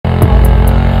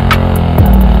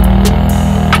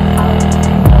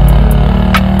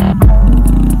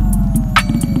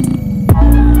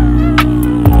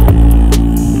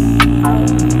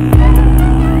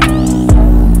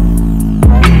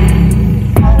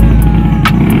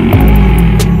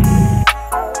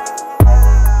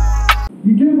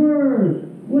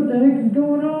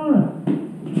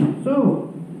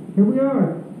here we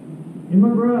are in my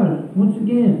garage once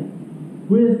again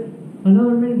with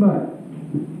another mini bike.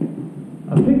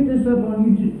 I picked this up on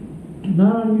YouTube,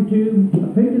 not on YouTube. I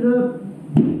picked it up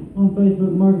on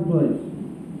Facebook Marketplace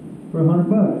for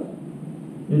 $100.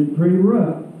 It's pretty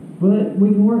rough, but we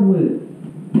can work with it.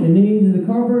 It needs the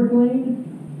carburetor cleaned.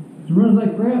 It runs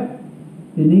like crap.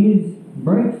 It needs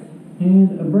brakes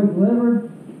and a brake lever.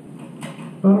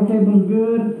 Throttle cable's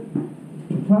good.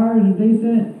 The tires are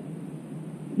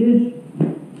decent-ish.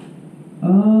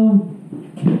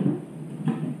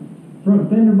 Front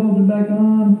fender bolted back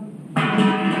on.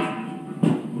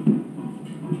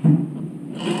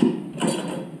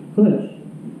 Clutch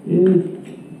is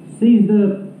seized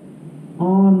up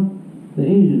on the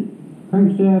engine,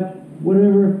 crankshaft,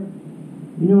 whatever.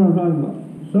 You know what I'm talking about.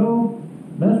 So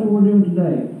that's what we're doing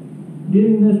today.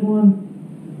 Getting this one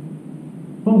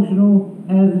functional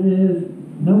as it is,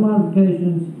 no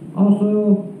modifications.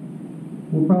 Also,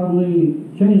 we'll probably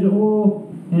change the oil,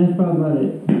 and that's probably about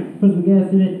it. Put some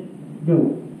gas in it,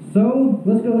 go. So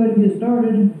let's go ahead and get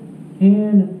started.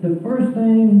 And the first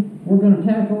thing we're going to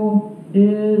tackle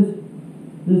is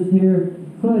this here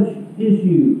clutch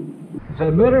issue. Is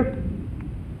that better?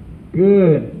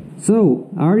 Good. So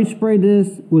I already sprayed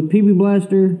this with PB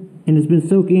Blaster, and it's been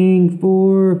soaking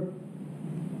for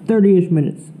 30-ish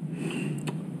minutes.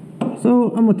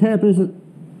 So I'm gonna tap this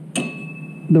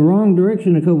the wrong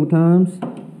direction a couple times.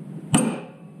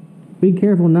 Be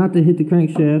careful not to hit the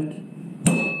crankshaft,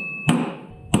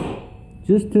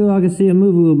 just till I can see it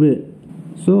move a little bit,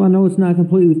 so I know it's not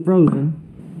completely frozen.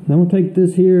 Then I'm gonna take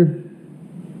this here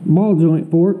ball joint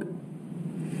fork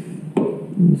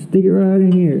and stick it right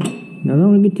in here. Now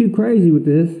don't get too crazy with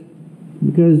this,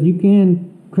 because you can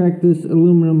crack this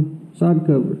aluminum side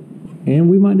cover, and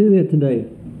we might do that today,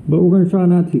 but we're going to try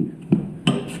not to.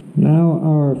 Now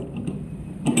our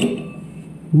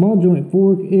ball joint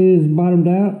fork is bottomed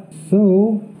out,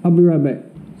 so I'll be right back.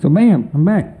 So bam, I'm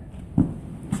back.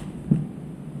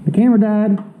 The camera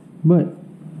died, but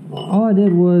all I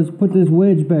did was put this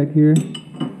wedge back here,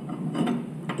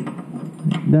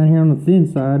 down here on the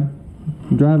thin side,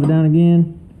 drive it down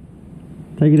again,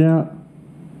 take it out,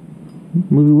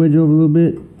 move the wedge over a little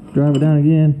bit, drive it down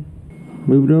again,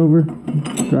 move it over,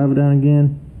 drive it down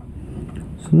again.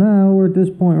 So now we're at this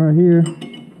point right here.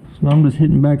 So I'm just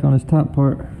hitting back on this top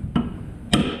part.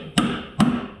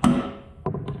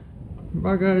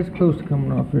 By God, it's close to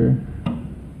coming off here.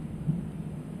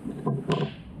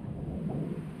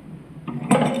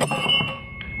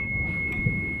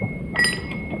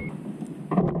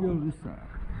 Go to this side.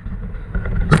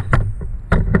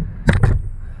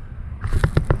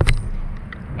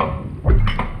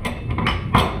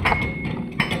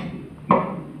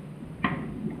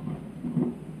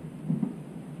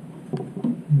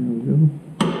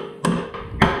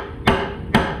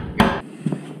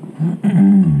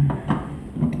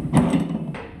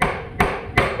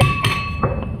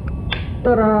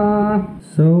 Ta-da!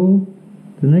 So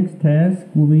the next task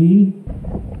will be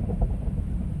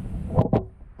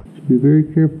to be very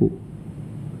careful.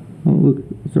 Oh look,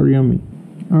 it's already on me.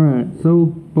 Alright, so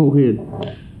bolt head.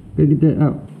 Gotta get that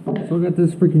out. So I got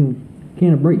this freaking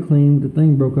can of brake clean. The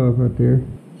thing broke off right there.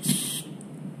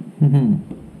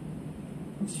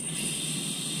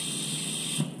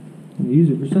 Use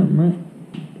it for something, right?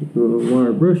 Take a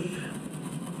wire brush.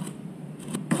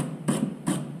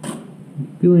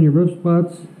 Fill in your rough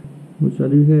spots, which I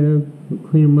do have. We'll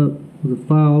clean them up with a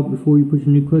file before you put your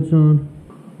new clutch on.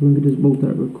 We're gonna get this bolt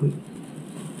out real quick.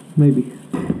 Maybe.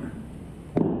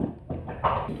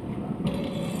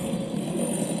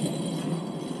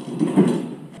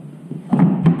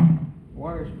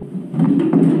 Wires.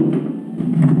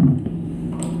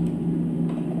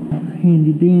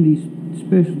 Handy dandy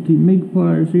specialty MIG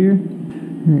pliers here.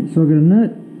 Alright, so I got a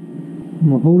nut. I'm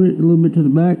gonna hold it a little bit to the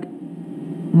back,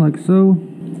 like so.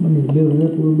 Let me build it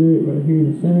up a little bit right here in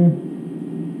the center.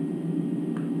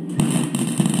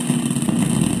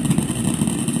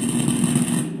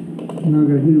 Now I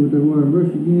gotta hit it with that wire brush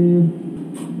again.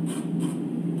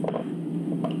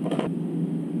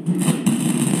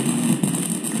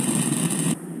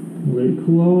 Let it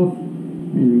cool off.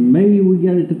 And maybe we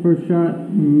got it the first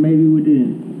shot, maybe we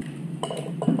didn't.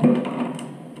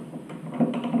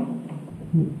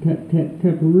 Tap, tap,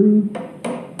 taparoo.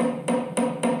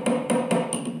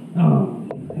 Oh,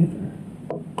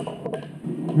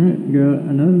 alright, got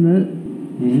another nut,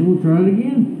 and we'll try it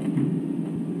again.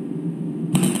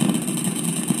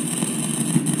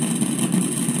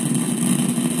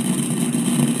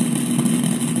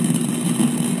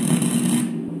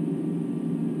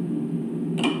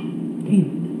 Damn it.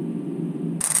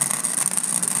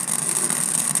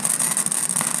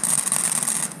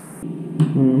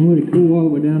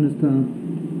 time.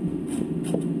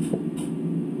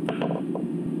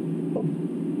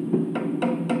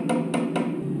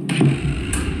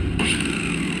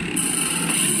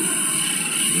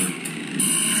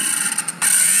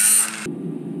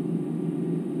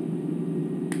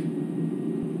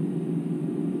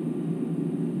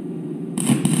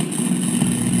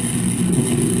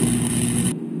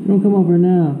 Don't come off right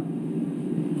now.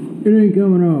 It ain't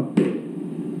coming off.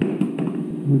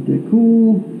 Let that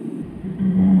cool.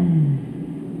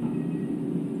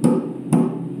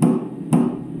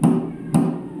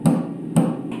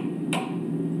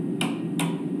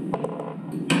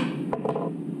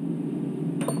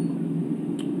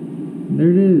 There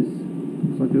it is.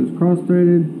 Looks like it was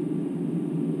cross-threaded.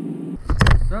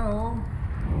 So,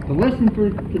 the lesson for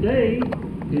today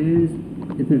is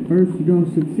if at first you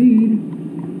don't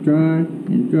succeed, try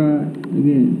and try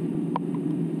again.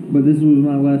 But this was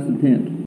my last attempt.